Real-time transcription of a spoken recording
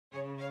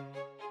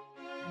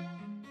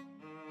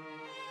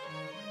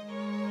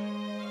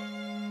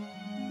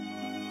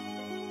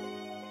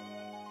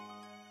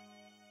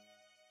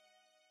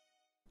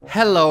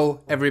Hello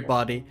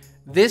everybody.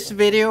 This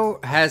video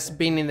has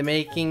been in the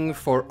making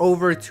for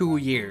over 2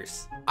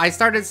 years. I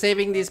started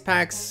saving these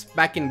packs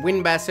back in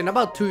Winbastion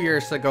about 2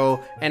 years ago,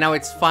 and now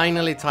it's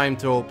finally time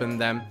to open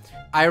them.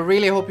 I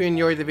really hope you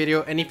enjoyed the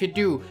video, and if you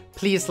do,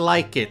 please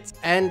like it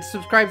and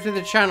subscribe to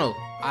the channel.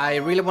 I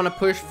really want to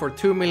push for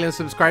 2 million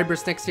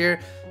subscribers next year,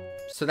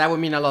 so that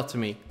would mean a lot to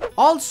me.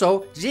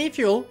 Also, G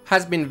Fuel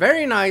has been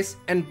very nice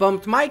and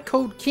bumped my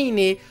code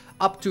Bikini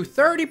up to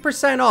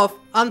 30% off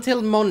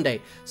until Monday.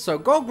 So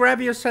go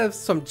grab yourself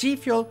some G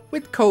Fuel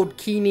with code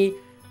Bikini.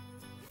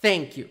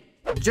 Thank you.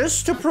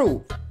 Just to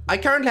prove, I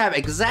currently have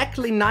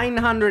exactly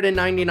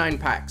 999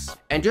 packs.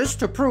 And just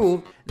to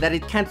prove that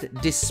it can't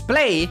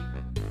display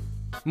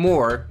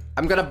more,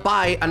 I'm gonna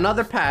buy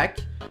another pack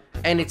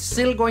and it's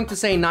still going to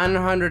say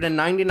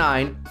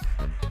 999.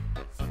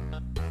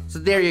 So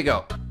there you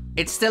go.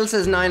 It still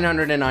says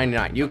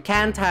 999. You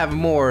can't have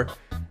more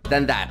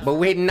than that, but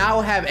we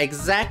now have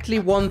exactly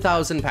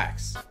 1,000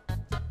 packs.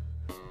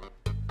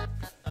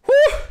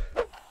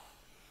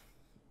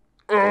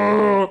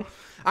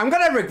 I'm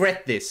gonna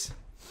regret this.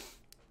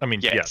 I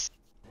mean, yes.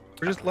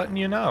 We're just letting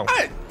you know.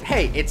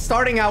 Hey, it's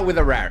starting out with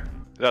a rare.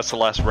 That's the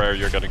last rare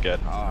you're gonna get.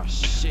 Oh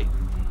shit.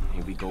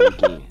 Here we go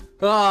again.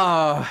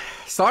 Oh,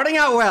 starting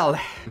out well.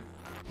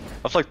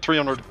 That's like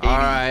 380.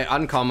 Alright,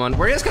 uncommon.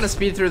 We're just gonna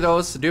speed through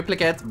those.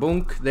 Duplicate,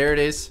 boonk, there it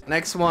is.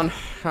 Next one.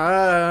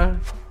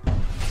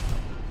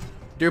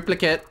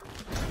 Duplicate.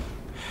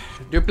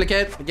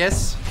 Duplicate, I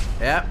guess.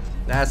 Yeah,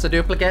 that's a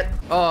duplicate.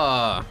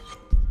 Oh.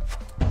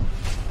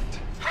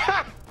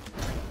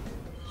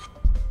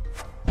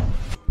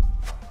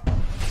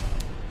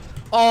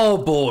 Oh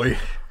boy.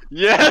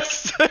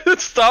 Yes,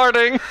 it's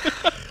starting.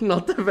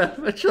 Not the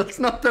velvet shots,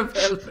 not the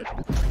velvet.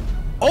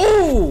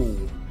 Oh!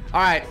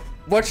 Alright,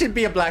 what should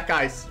be a black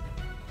ice?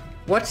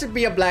 What should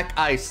be a black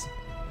ice?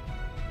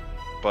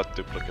 But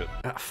duplicate.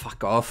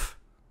 Fuck off.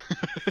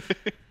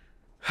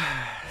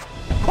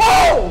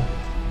 Oh!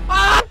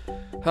 Ah!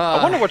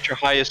 I wonder what your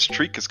highest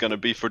streak is gonna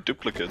be for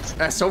duplicates.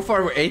 So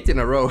far we're 8 in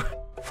a row.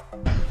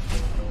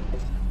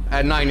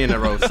 9 in a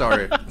row,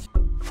 sorry.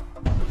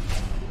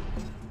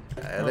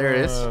 There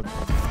it is.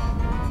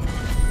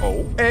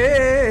 Oh.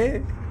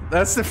 Hey!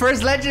 That's the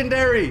first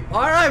legendary!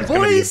 Alright,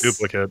 boys!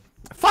 Duplicate.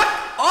 Fuck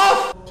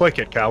off! Click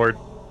it, coward.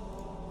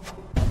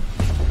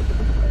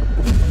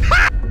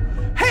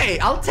 Hey,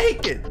 I'll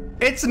take it!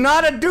 It's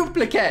not a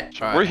duplicate!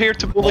 Right. We're here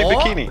to bully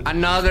Bikini.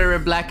 Another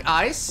black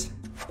ice.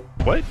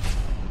 What?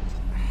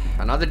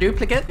 Another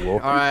duplicate.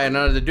 Alright,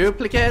 another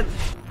duplicate.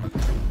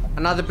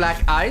 Another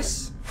black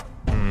ice.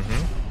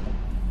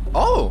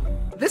 Oh!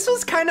 This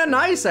was kind of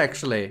nice,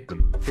 actually.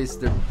 Is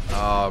the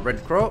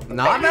red crow?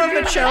 Not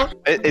velvet shell.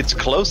 It's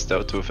close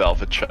though to a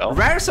velvet shell.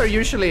 Rares are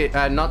usually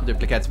not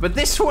duplicates, but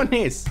this one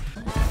is.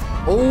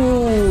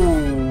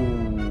 Oh!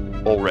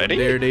 Already?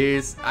 There it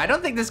is. I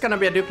don't think this is gonna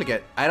be a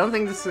duplicate. I don't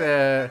think this.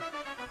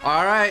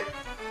 All right.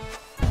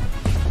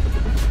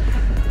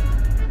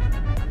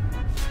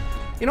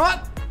 You know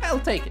what? I'll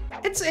take it.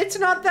 It's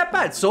not that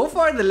bad so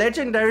far. The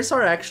legendaries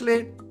are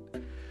actually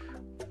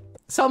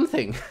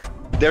something.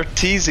 They're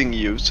teasing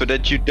you so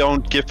that you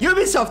don't give.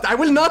 Ubisoft, I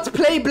will not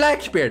play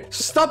Blackbeard.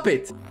 Stop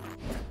it.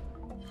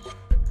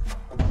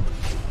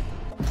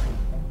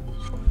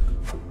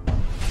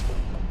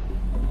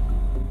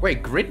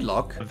 Wait,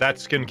 gridlock? That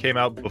skin came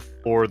out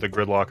before the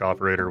gridlock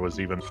operator was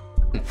even.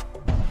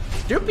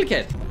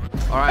 Duplicate.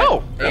 All right.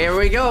 Oh, here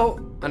we go.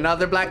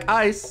 Another black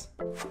ice.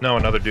 No,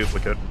 another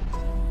duplicate.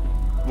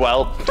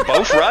 Well,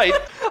 both right.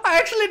 I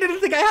actually didn't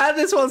think I had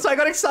this one, so I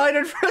got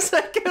excited for a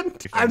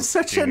second. I'm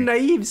such a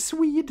naive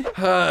Swede.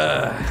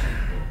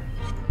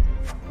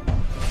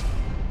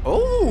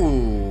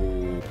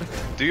 Oh.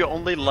 Do you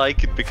only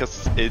like it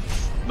because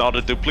it's not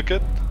a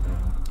duplicate?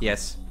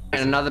 Yes.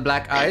 And another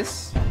black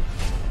ice.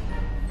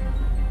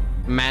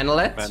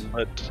 Manlet.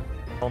 Manlet.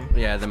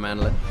 Yeah, the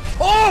manlet.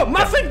 Oh,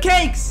 muffin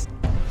cakes!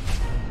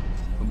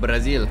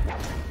 Brazil.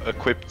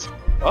 Equipped.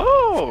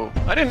 Oh,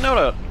 I didn't know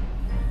that.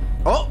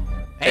 Oh,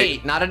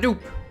 hey, not a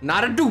dupe.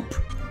 Not a dupe.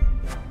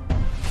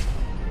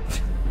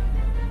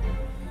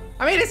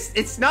 I mean,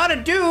 it's not a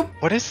dupe.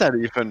 What is that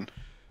even?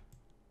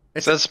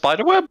 Is that a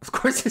spiderweb? Of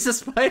course it's a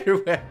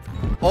spiderweb.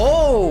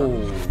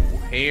 Oh,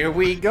 here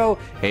we go.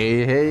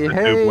 Hey, hey,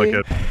 hey.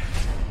 Duplicate.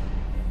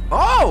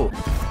 Oh!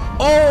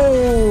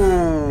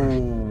 Oh!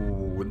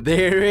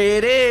 There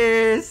it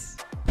is!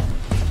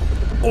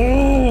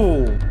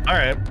 Oh!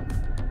 Alright.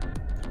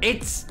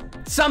 It's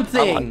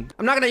something!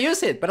 I'm not gonna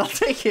use it, but I'll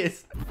take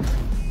it.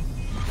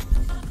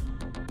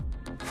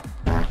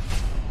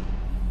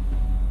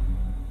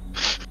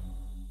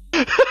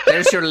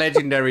 There's your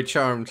legendary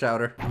charm,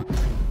 Chowder.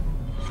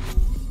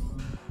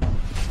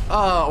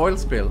 Oh, oil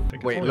spill.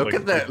 Wait, look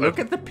at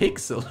the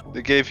pixel.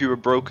 They gave you a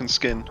broken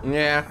skin.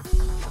 Yeah.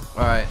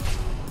 Alright.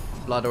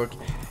 Blood orc.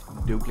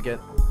 Duplicate.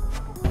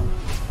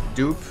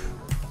 Dupe.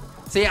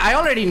 See, I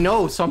already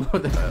know some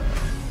of the.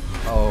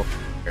 Oh.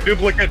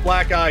 Duplicate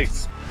black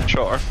ice.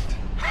 Sure.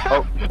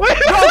 Oh.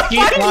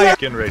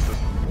 Skin racist.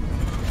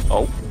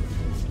 Oh.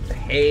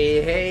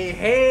 Hey, hey,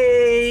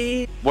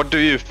 hey! What do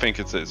you think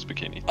it is,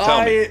 Bikini?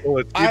 Tell me. Well,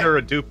 it's either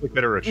a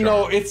duplicate or a charm.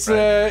 No,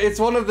 it's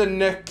one of the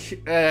neck,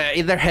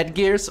 either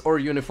headgears or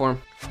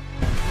uniform.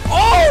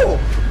 Oh!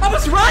 I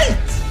was right!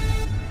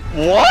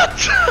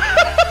 What?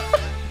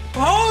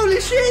 Holy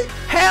shit!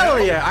 Hell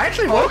yeah! I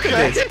actually wanted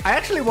this. I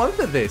actually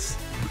wanted this.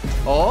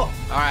 Oh,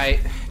 alright.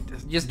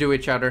 Just do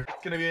each other.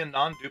 It's gonna be a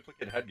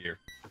non-duplicate headgear.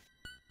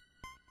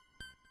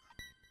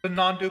 A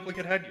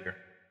non-duplicate headgear.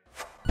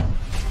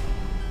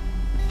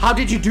 How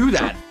did you do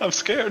that? I'm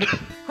scared.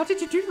 How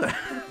did you do that?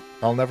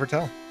 I'll never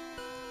tell.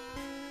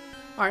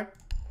 Alright,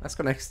 let's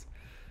go next.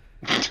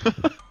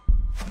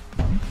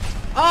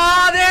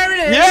 Oh, there it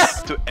is! Yeah!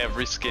 To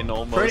every skin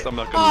almost, I'm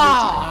not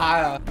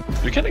gonna use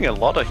it. You're getting a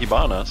lot of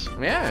Hibanas.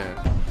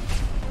 Yeah.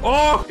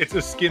 Oh! It's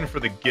a skin for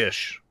the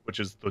Gish, which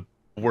is the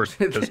worst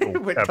pistol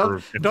Wait, ever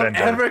invented. don't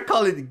ever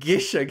call it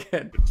Gish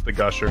again. It's the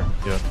Gusher,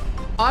 yeah.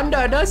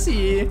 Under the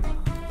sea.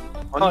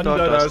 Under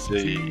the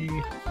sea.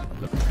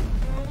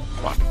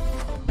 What?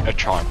 A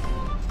charm.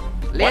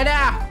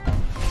 Leda!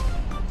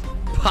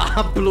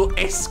 Pablo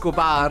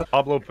Escobar.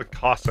 Pablo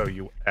Picasso,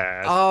 you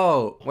ass.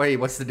 Oh, wait,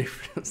 what's the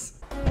difference?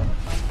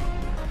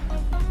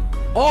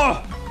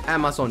 Oh!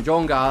 Amazon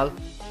Jungle.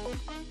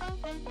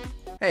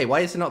 Hey,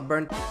 why is it not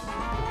burnt?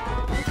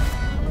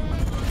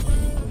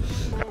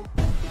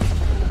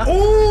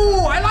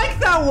 Oh, I like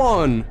that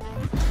one!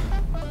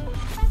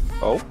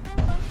 Oh?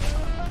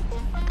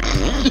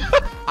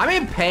 I'm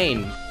in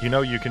pain. You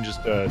know you can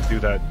just do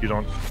that. You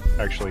don't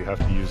actually have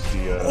to use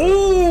the...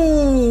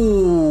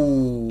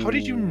 Ooh! How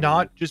did you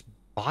not just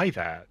buy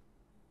that?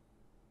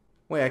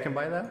 Wait, I can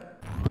buy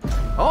that?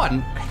 Oh,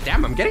 and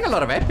damn, I'm getting a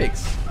lot of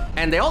epics.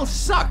 And they all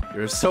suck.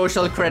 Your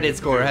social credit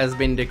score has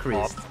been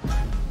decreased.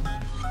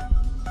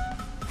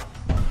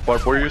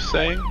 What were you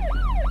saying?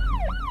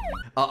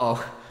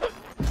 Uh-oh.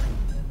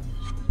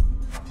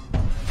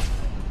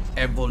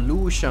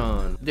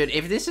 Evolution. Dude,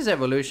 if this is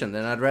evolution,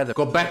 then I'd rather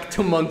go back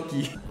to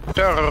monkey.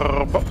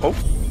 Oh.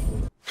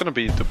 Gonna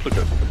be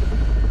duplicate.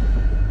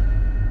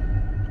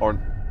 Or,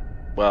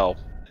 well,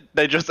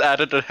 they just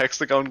added a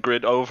hexagon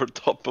grid over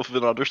top of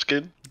another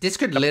skin. This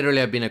could literally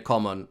have been a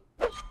common.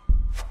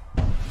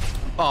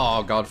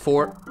 Oh god,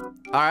 4.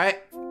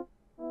 Alright.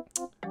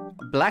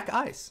 Black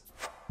eyes.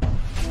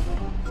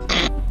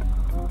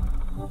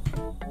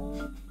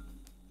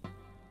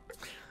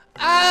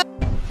 Ah!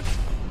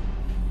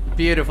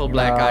 Beautiful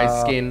black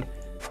eyes skin.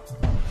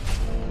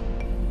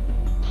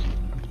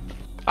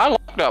 I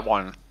like that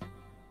one.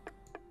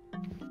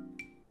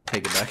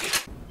 Take it back.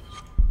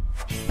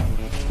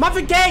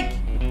 Muffin cake!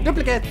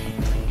 Duplicate!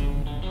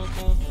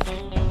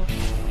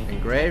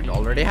 Engraved,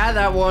 already had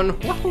that one.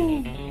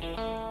 Woohoo!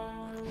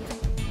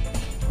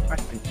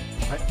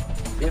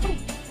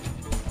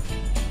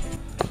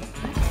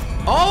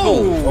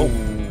 Oh!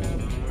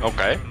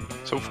 Okay,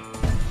 so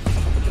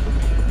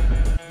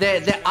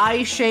the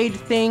eye shade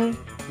thing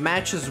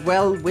matches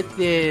well with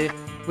the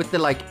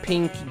like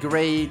pink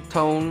gray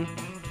tone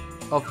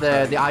of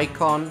the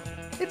icon.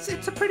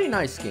 It's a pretty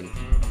nice skin.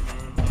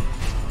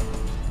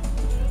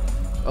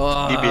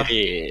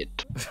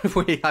 Liberate.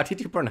 Wait, how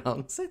did you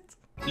pronounce it?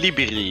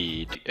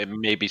 Liberate.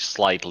 Maybe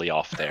slightly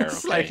off there. Okay.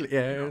 Slightly,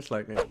 yeah,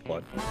 slightly.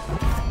 What?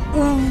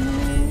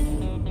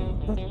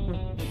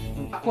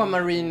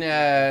 Aquamarine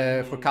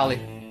for Kali.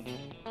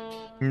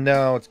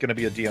 No, it's gonna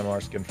be a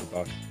DMR skin for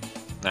Buck.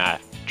 Nah,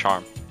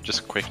 charm. Just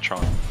a quick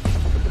charm.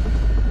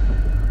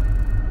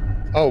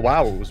 Oh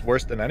wow, it was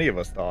worse than any of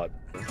us thought.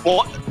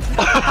 What?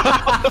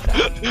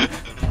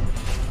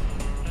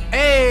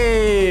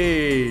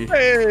 Hey!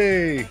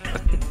 Hey!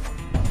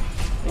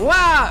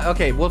 Wow!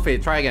 Okay, Wolfie,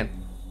 try again.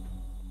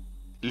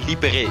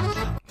 Liberate.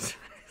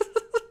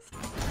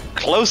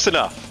 Close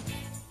enough.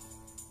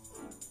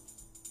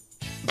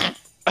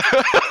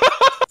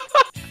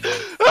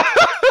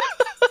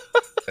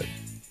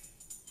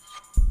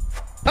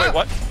 Wait,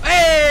 what?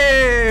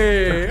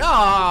 Hey!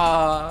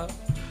 Ah!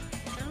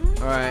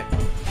 Alright.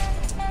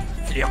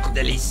 Fleur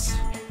de lis.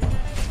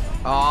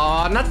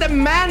 Oh, not the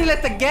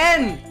manlet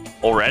again!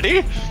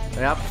 Already?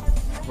 Yep.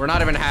 We're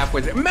not even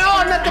halfway there. No,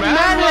 not the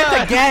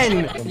manlet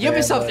again!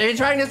 Ubisoft, are you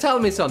trying to tell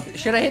me something?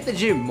 Should I hit the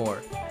gym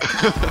more?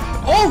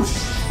 Oh!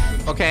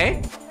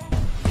 Okay.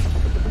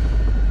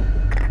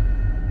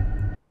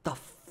 The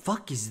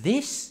fuck is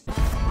this?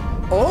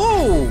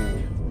 Oh!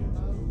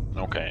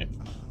 Okay.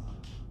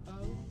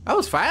 That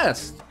was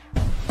fast.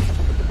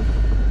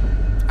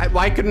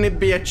 Why couldn't it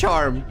be a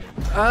charm?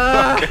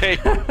 Okay.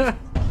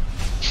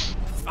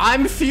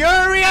 I'm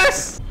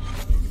furious!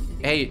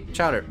 Hey,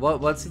 Chowder,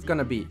 what's it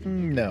gonna be?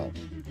 No.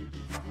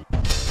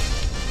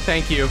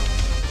 Thank you.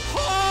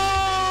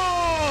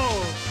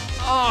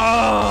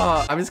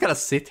 Oh! I'm just gonna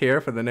sit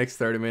here for the next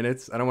 30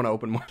 minutes. I don't want to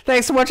open more.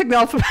 Thanks for watching the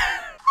alpha.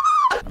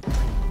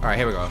 Alright,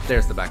 here we go.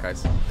 There's the back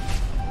eyes.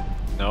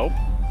 No.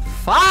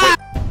 Fuck!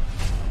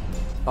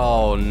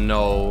 Oh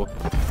no.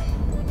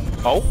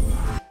 Oh?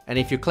 And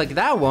if you click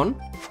that one,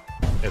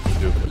 It's a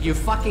duplicate. you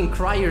fucking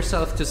cry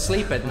yourself to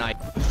sleep at night.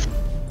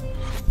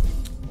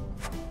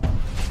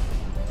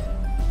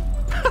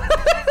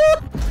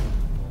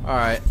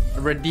 Alright,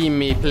 redeem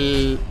me,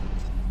 please.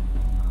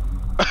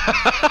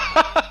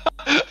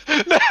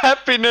 The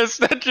happiness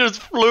that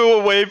just flew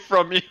away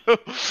from you.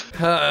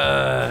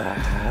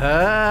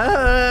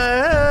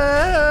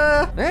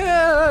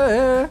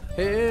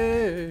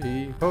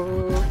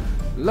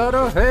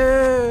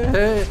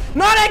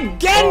 Not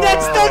again!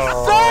 That's the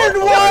third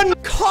one!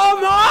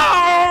 Come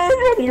on!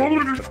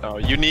 No,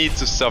 you need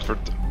to suffer.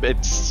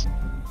 It's...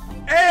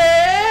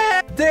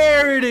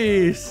 There it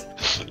is!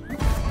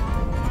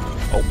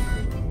 Oh.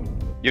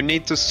 You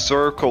need to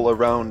circle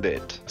around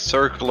it.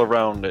 Circle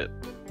around it.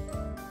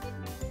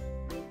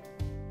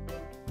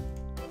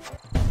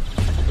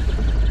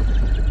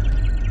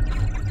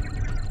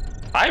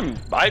 I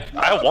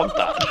want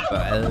that.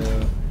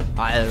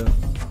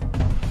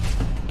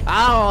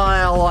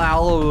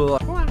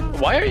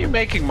 Why are you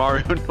making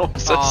Mario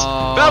noises?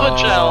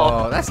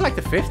 Oh, that's like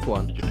the fifth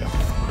one.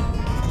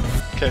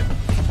 Okay.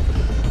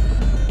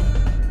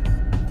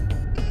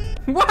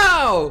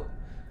 Wow!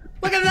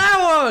 Look at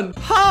that one!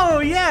 Oh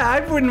yeah,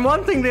 I've been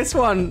wanting this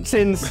one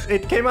since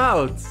it came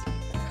out.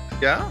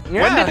 Yeah?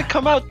 When did it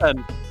come out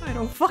then? I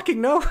don't fucking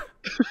know.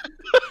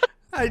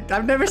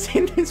 I've never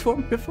seen this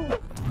one before.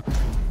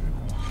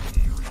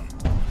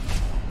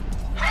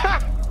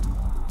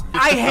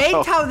 I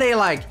hate how they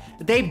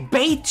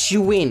bait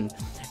you in,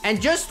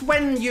 and just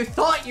when you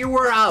thought you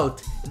were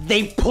out,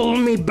 they pull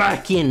me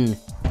back in.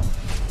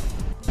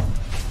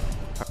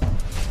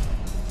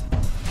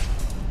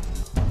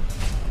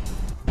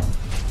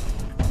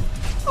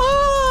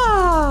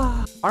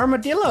 Ah,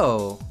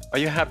 armadillo. Are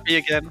you happy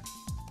again?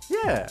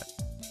 Yeah.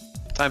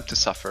 Time to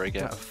suffer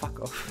again. Oh,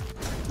 fuck off.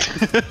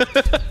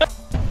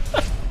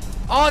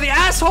 Oh, the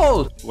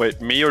asshole!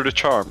 Wait, me or the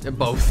charm?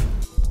 Both.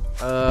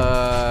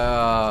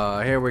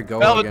 Here we go.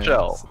 Velvet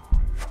gel.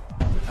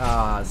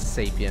 Ah,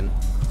 Sapien.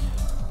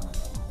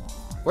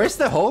 Where's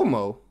the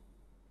homo?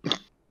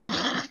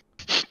 I'm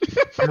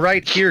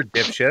right here,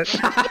 dipshit.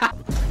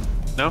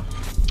 No?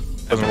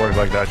 Doesn't work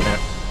like that,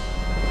 champ.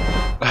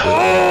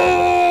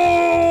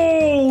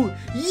 Oh!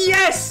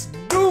 Yes,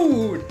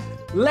 dude!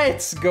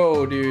 Let's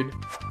go, dude.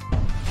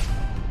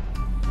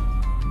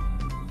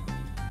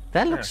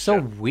 That looks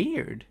so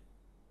weird.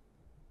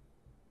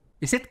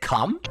 Is it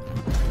cum?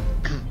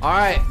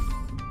 Alright.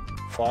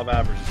 Law of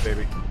averages,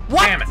 baby.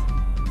 What? Damn it!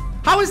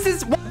 How is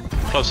this?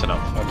 Close enough.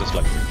 I'm just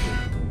like...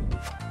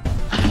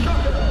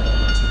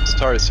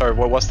 Sorry,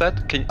 what was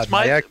that? Can you...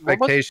 My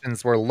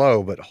expectations were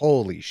low, but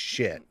holy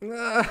shit.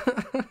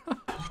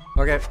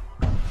 Okay.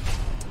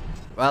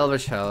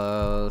 Velvet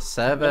Shell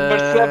 7. Number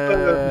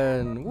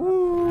 7.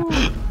 Woo!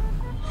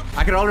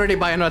 I can already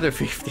buy another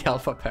 50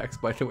 alpha packs,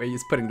 by the way,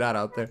 he's putting that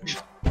out there.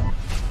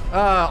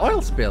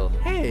 Oil spill.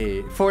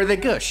 Hey, for the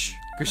gush.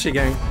 Gushy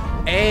gang.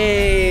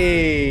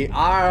 Hey!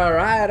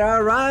 Alright.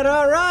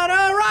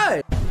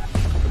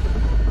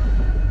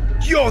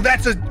 Yo,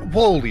 that's a...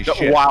 Holy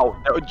shit.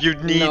 Wow, you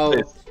need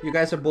this. You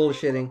guys are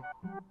bullshitting.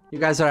 You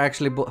guys are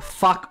actually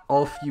fuck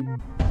off, you...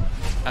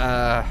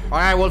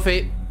 Alright,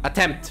 Wolfie.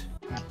 Attempt.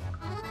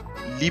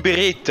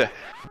 Liberate.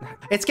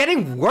 It's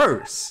getting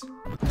worse.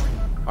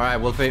 Alright,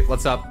 Wolfie,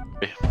 what's up?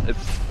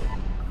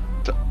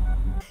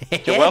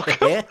 You're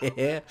welcome.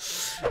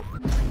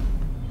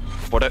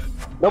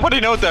 Nobody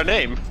knows their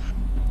name.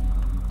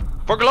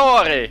 For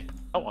glory.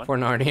 For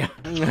Narnia.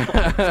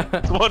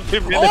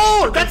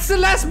 Oh, that's the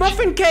last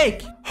muffin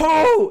cake.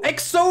 Oh,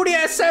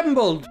 Exodia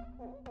assembled.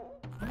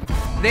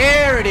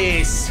 There it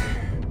is.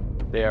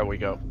 There we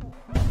go.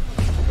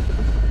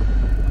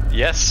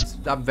 Yes.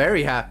 I'm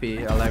very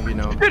happy, I'll have you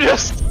know. You're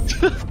just...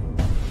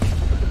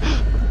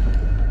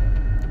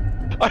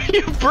 Are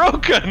you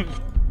broken?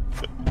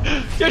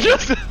 You're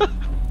just...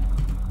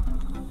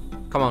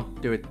 Come on,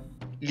 do it.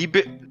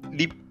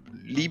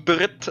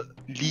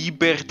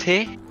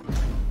 Liberté?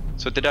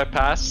 So did I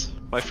pass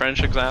my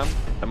French exam?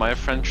 Am I a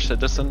French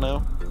citizen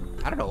now?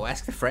 I don't know,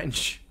 ask the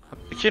French.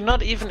 You're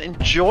not even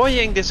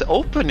enjoying this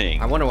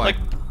opening. I wonder why.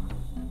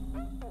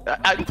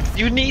 Like,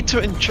 you need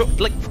to enjoy,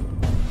 like...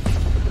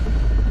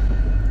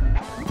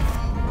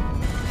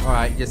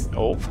 Alright, just...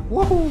 Oh.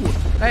 Woohoo!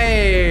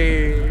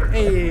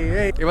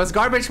 Hey! It was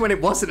garbage when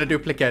it wasn't a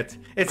duplicate.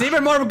 It's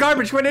even more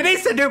garbage when it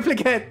is a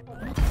duplicate!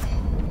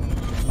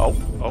 Oh.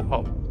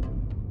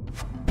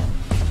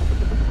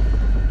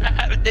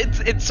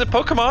 It's a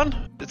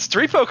Pokemon. It's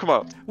 3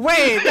 Pokemon.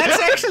 Wait,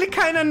 that's actually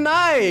kind of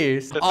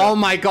nice. Oh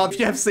my god, if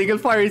you have single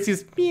fire, it's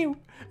just mew.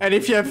 And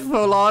if you have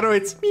full auto,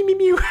 it's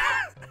mew.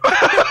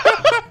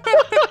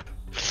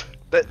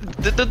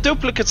 The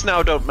duplicates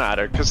now don't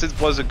matter, because it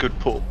was a good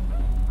pull.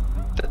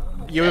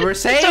 You were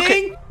saying?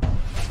 Okay.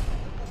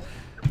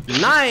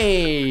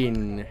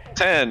 9.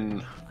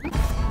 10.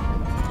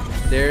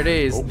 There it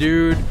is,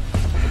 dude.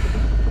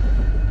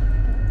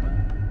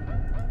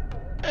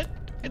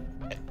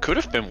 Could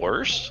have been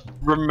worse.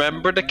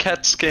 Remember the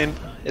cat skin.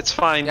 It's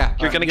fine. Yeah,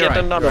 you're gonna get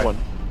another one.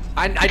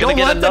 I don't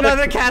want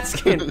another cat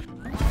skin.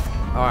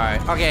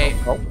 Alright, okay.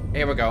 Oh.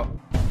 Here we go.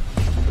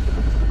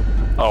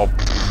 Oh.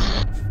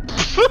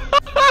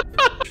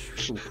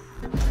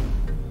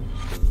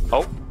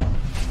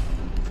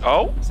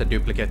 Oh. It's a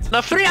duplicate.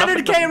 Enough,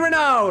 300k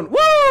renown!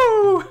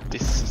 Woo!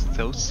 This is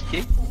so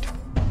shit.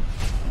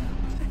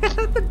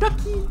 The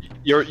ducky.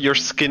 Your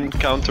skin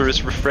counter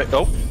is refresh.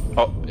 Oh,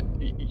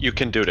 you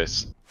can do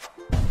this.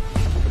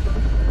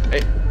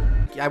 Hey,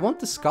 I want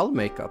the skull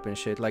makeup and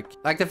shit. Like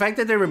the fact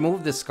that they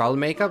removed the skull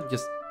makeup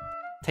just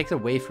takes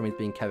away from it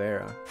being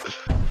Caveira.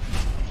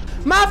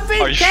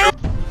 Muffin are you cake! sure?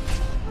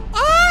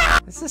 Ah!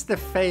 This is the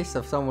face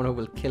of someone who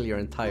will kill your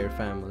entire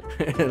family.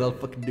 And I'll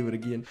fucking do it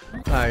again.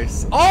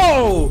 Nice.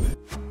 Oh!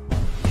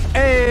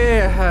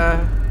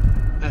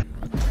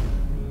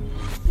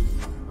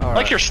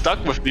 Like you're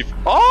stuck with me.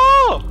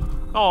 Oh!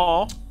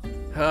 Oh!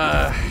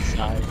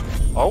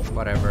 Oh!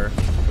 Whatever.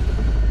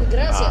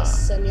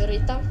 Gracias,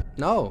 señorita.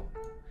 No.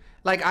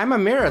 Like, I'm a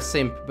mirror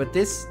simp, but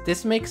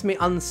this makes me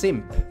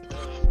unsimp.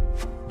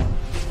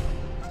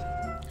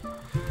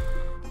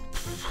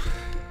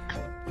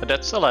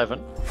 That's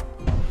 11.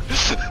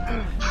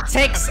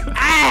 Takes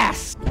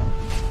ass!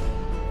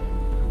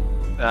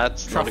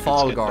 That's not a good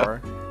skin.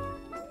 Trafalgar.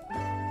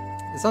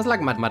 It sounds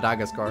like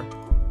Madagascar.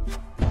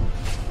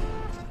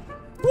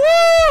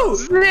 Woo!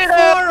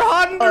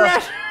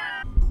 400!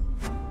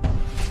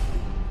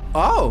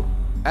 Oh,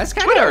 that's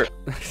kind Twitter!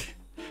 of...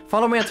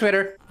 Follow me on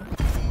Twitter.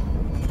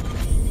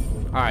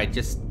 Alright,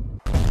 just...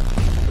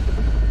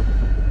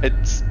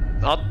 It's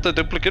not the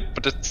duplicate,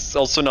 but it's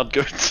also not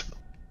good.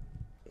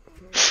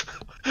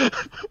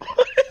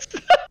 What is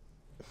that?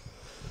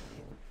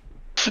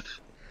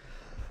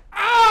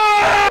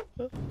 Ah!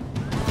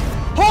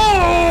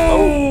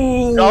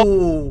 Oh!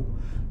 Oh!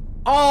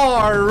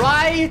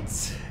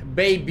 Alright,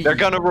 baby. They're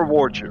gonna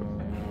reward you.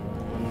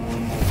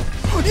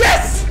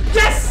 Yes!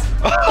 Yes!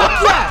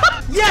 Fuck yeah!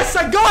 Yes,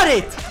 I got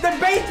it! The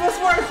bait was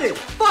worth it!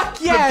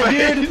 Fuck yeah,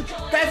 dude!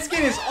 That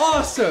skin is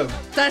awesome!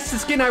 That's the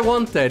skin I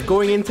wanted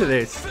going into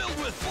this.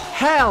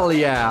 Hell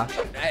yeah!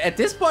 At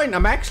this point,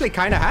 I'm actually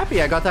kind of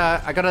happy. I got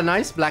a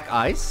nice black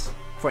ice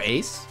for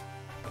Ace.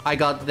 I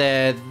got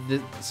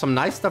some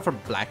nice stuff for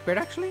Blackbeard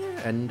actually,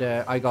 and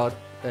I got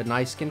a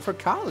nice skin for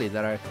Kali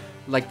that I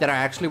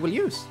actually will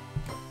use.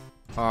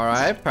 All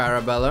right,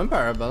 Parabellum.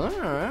 All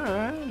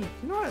right.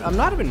 You know what? I'm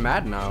not even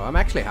mad now. I'm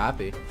actually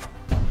happy.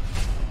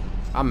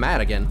 I'm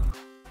mad again.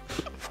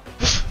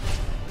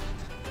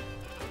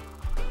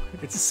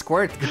 It's a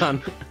squirt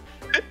gun.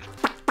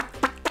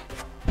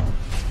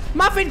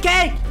 Muffin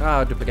cake!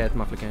 Oh, duplicate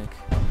muffin cake.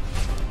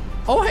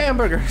 Oh,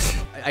 hamburgers.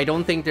 I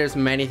don't think there's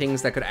many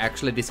things that could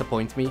actually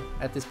disappoint me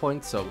at this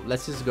point, so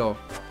let's just go.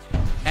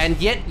 And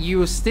yet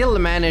you still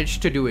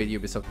managed to do it,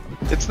 Ubisoft.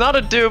 It's not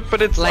a dupe,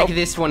 but it's like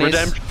this one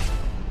redemption. is.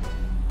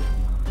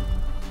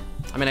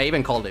 I mean, I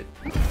even called it.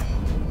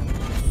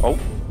 Oh,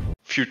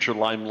 future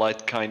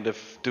Limelight kind of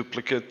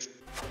duplicate.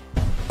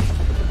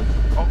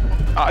 Oh,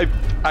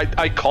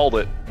 I called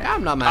it. Yeah,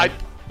 I'm not mad.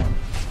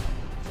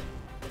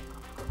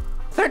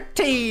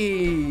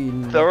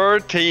 13!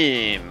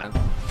 13.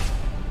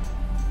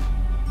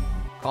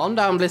 Calm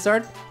down,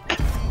 Blizzard.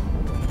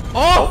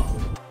 Oh!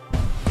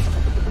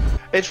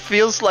 It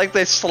feels like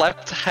they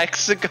slapped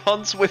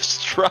hexagons with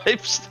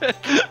stripes.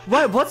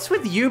 What's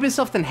with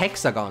Ubisoft and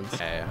hexagons?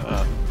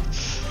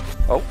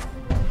 Oh,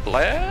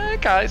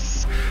 black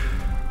ice.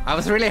 I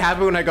was really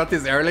happy when I got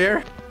this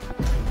earlier.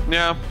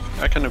 Yeah,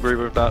 I can agree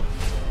with that.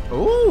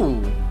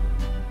 Ooh.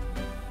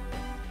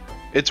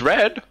 It's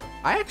red.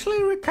 I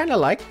actually kind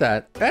of like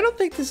that. I don't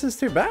think this is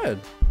too bad.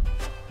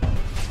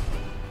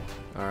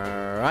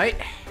 Alright.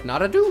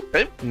 Not a dupe.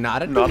 Hey,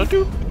 not a dupe. Not a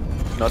dupe.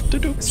 Not a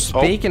dupe.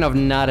 Speaking of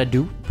not a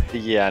dupe.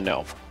 Yeah,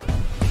 no.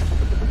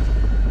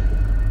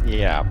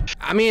 Yeah.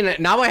 I mean,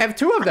 now I have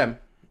two of them.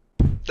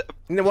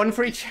 One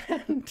for each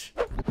hand.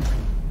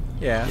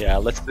 Yeah. Yeah,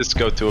 let's just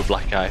go to a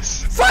black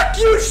ice. Fuck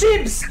you,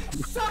 Shibs!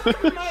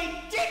 Suck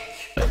my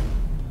dick!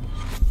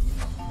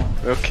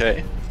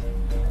 Okay.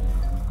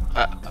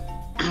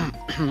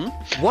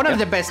 One of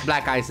the best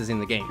black ices in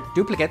the game.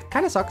 Duplicate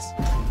kinda sucks.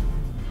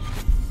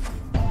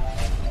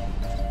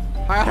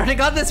 I already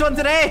got this one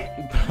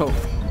today!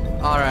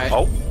 Alright.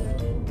 Oh.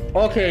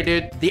 Okay,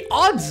 dude. The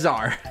odds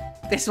are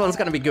this one's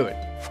gonna be good.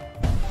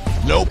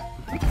 Nope.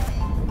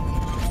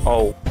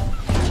 Oh.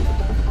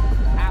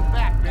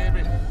 Outback,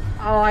 baby.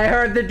 Oh, I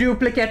heard the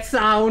duplicate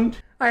sound.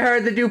 I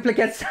heard the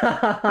duplicate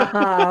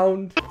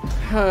sound.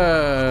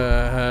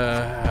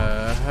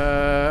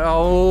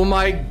 Oh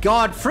my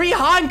god. Free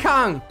Hong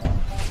Kong!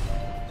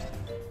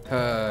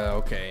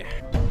 Okay.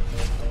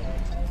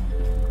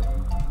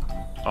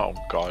 Oh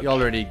god. You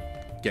already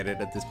get it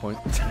at this point.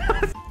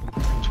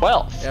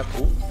 12. Yep.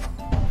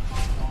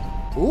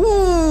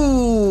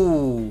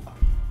 Ooh!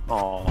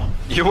 Oh,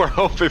 you were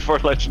hoping for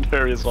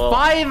legendary as well.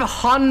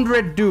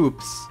 500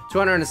 dupes.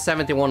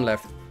 271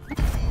 left.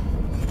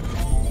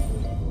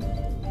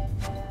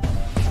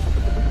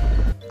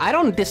 I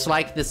don't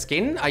dislike the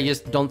skin. I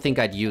just don't think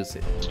I'd use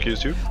it.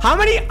 Excuse you? How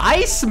many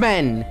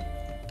Icemen?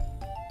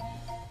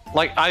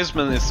 Like,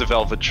 Iceman is the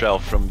velvet shell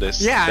from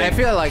this Yeah, thing. I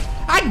feel like...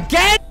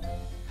 Again!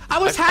 I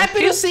was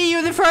happy to see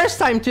you the first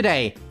time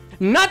today.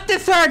 Not the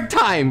third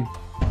time.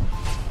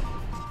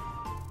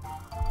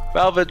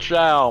 Velvet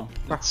shell.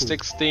 It's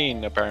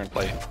 16,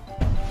 apparently.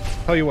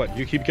 Tell you what,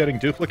 you keep getting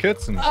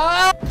duplicates and...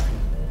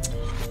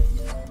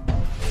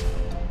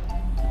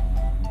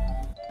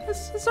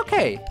 This It's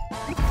okay.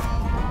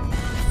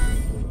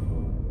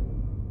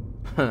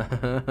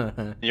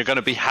 You're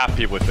gonna be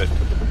happy with it.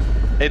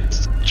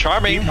 It's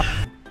charming.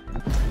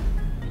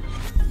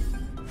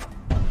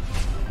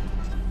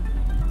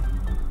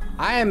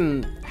 I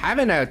am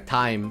having a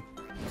time.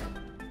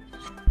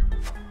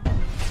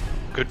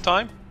 Good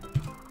time?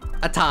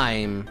 A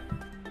time.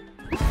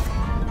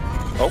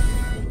 Oh.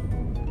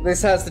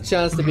 This has the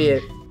chance to be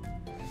it.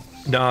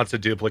 No, it's a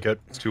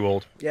duplicate. It's too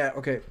old. Yeah,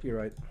 okay, you're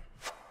right.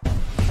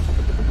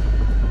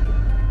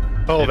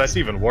 Oh, that's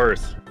even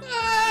worse.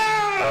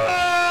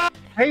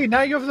 Hey,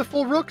 now you have the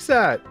full Rook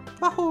set.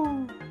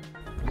 Wahoo!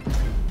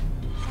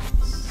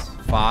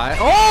 5.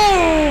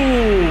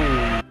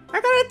 Oh!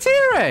 I got a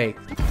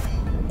T-Rex!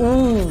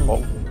 Ooh.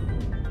 Oh.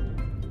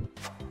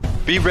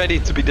 Be ready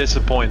to be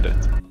disappointed.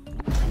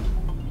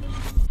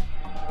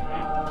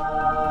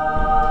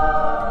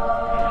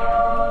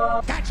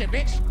 Gotcha,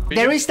 bitch.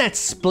 There is that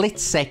split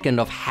second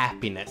of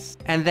happiness,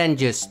 and then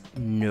just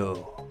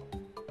no.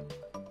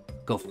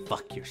 Go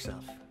fuck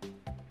yourself,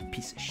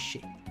 piece of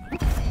shit.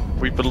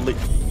 We believe.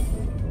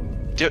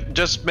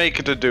 Just make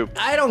it a dupe.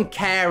 I don't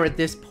care at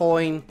this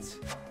point.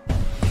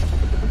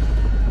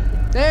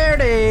 There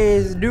it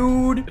is,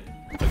 dude.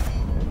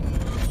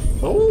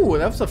 Oh,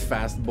 that was a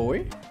fast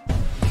boy.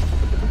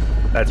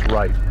 That's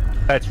right.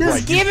 That's right.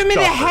 Just giving me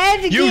the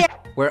head You- again.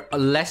 We're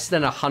less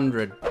than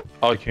 100.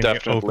 Oh, Can you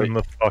definitely. open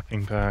the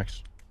fucking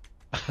packs?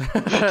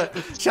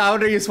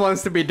 Chowder just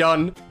wants to be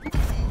done.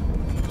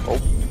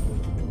 Oh,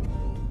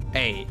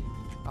 Hey,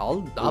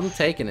 I'm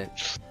taking it.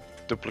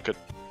 duplicate.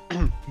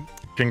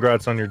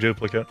 Congrats on your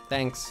duplicate.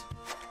 Thanks.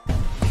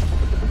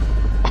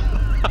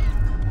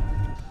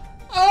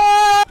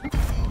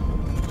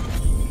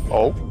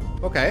 Oh.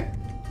 Okay.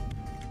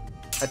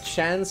 A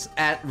chance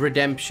at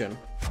redemption.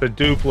 The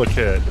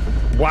duplicate.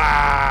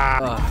 Wow.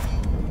 Ugh.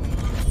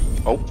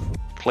 Oh.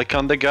 Click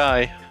on the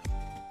guy.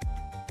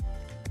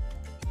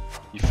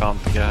 You found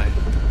the guy.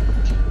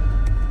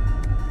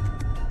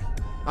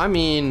 I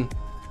mean,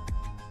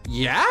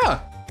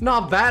 yeah,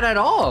 not bad at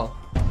all.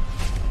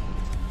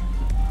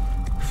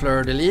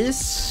 Fleur de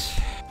lis.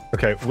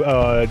 Okay,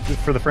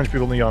 for the French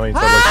people in the audience,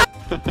 I'd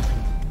like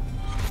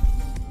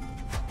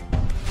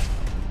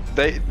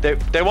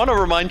They want to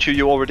remind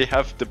you already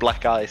have the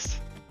black eyes.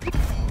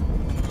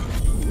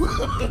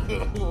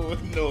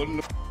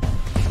 No.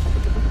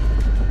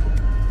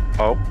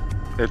 Oh.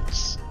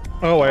 It's...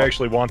 Oh, I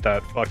actually want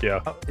that. Fuck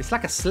yeah. It's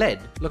like a sled.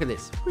 Look at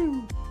this.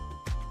 Woo.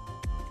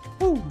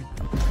 Woo.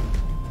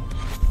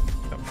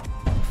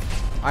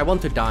 I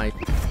want to die.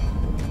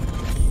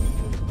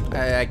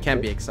 I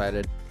can't be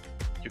excited.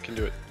 You can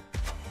do it.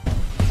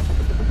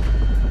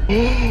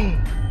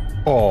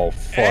 Oh,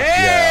 fuck yeah.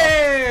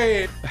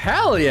 Hey!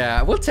 Hell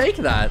yeah, we'll take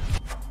that.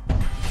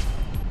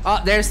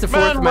 Oh, there's the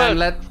fourth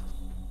Manlet. manlet.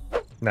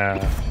 Nah.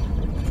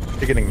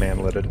 You're getting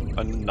manlited.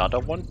 Another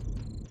one?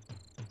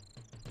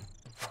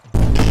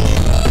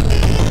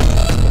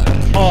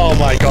 Oh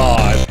my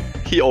god.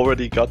 He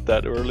already got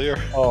that earlier.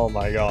 Oh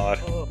my god.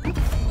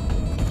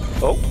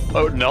 Oh,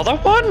 another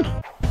one?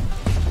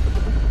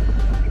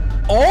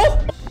 Oh!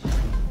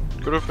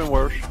 Could have been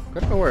worse.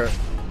 Good for work.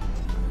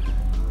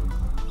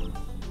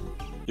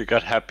 You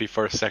got happy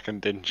for a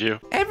second, didn't you?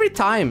 Every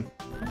time.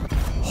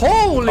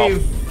 Holy Oh.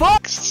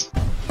 fuck!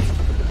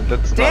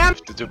 That's Damn.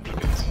 not the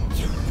duplicates.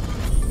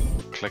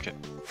 Click it.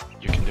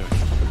 You can do it.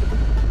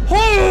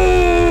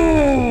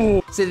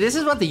 Oh! See, this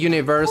is what the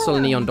universal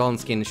Neon Dawn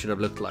skin should have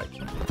looked like.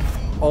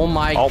 Oh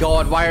my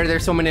god, why are there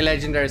so many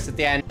legendaries at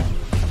the end?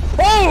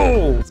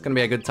 Oh! It's gonna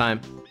be a good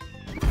time.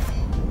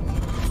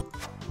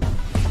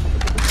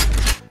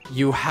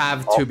 You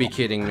have to be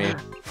kidding me.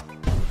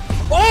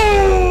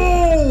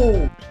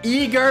 Oh!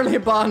 E-Girl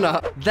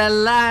Hibana, the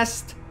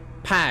last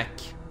pack.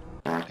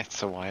 It's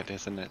so wide,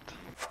 isn't it?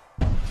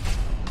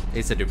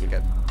 It's a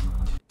duplicate.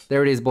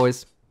 There it is,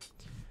 boys.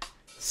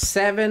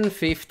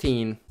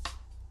 715.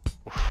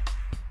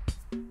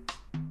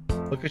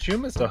 Look at you,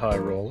 Mr. High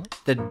Roller.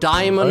 The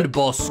Diamond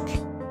What?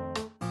 Bosk.